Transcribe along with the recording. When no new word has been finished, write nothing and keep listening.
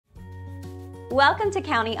Welcome to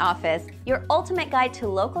County Office, your ultimate guide to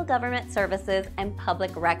local government services and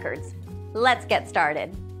public records. Let's get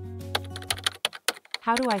started.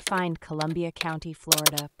 How do I find Columbia County,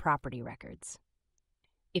 Florida property records?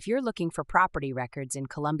 If you're looking for property records in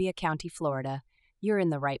Columbia County, Florida, you're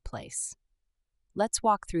in the right place. Let's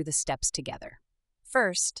walk through the steps together.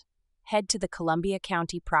 First, head to the Columbia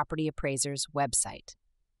County Property Appraiser's website.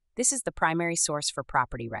 This is the primary source for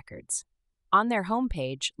property records. On their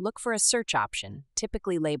homepage, look for a search option,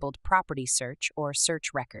 typically labeled Property Search or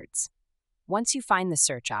Search Records. Once you find the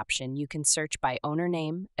search option, you can search by owner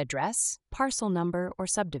name, address, parcel number, or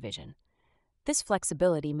subdivision. This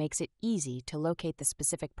flexibility makes it easy to locate the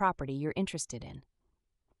specific property you're interested in.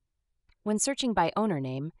 When searching by owner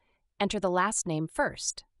name, enter the last name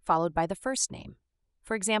first, followed by the first name.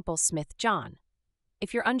 For example, Smith John.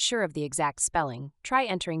 If you're unsure of the exact spelling, try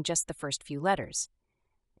entering just the first few letters.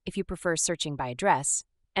 If you prefer searching by address,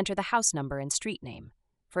 enter the house number and street name.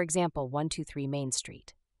 For example, 123 Main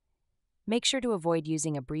Street. Make sure to avoid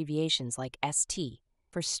using abbreviations like ST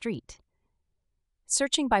for street.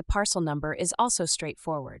 Searching by parcel number is also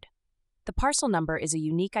straightforward. The parcel number is a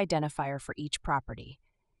unique identifier for each property.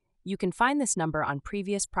 You can find this number on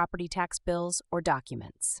previous property tax bills or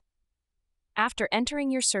documents. After entering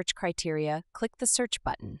your search criteria, click the Search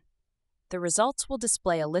button. The results will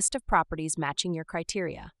display a list of properties matching your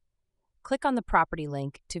criteria. Click on the property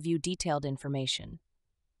link to view detailed information.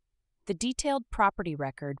 The detailed property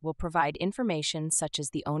record will provide information such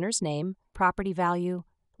as the owner's name, property value,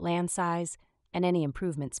 land size, and any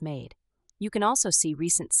improvements made. You can also see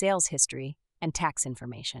recent sales history and tax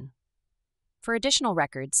information. For additional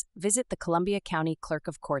records, visit the Columbia County Clerk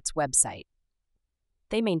of Court's website.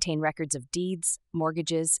 They maintain records of deeds,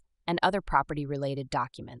 mortgages, and other property-related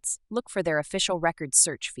documents. Look for their official records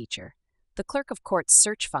search feature. The Clerk of Court's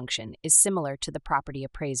search function is similar to the property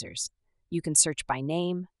appraisers. You can search by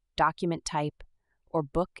name, document type, or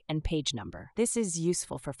book and page number. This is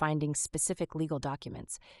useful for finding specific legal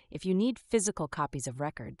documents. If you need physical copies of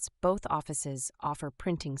records, both offices offer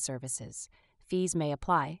printing services. Fees may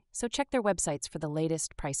apply, so check their websites for the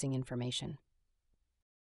latest pricing information.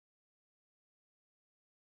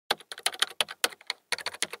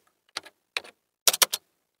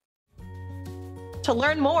 To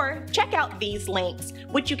learn more, check out these links,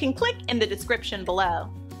 which you can click in the description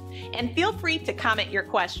below. And feel free to comment your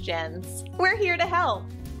questions. We're here to help.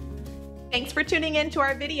 Thanks for tuning in to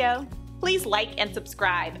our video. Please like and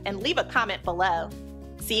subscribe and leave a comment below.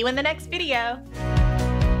 See you in the next video.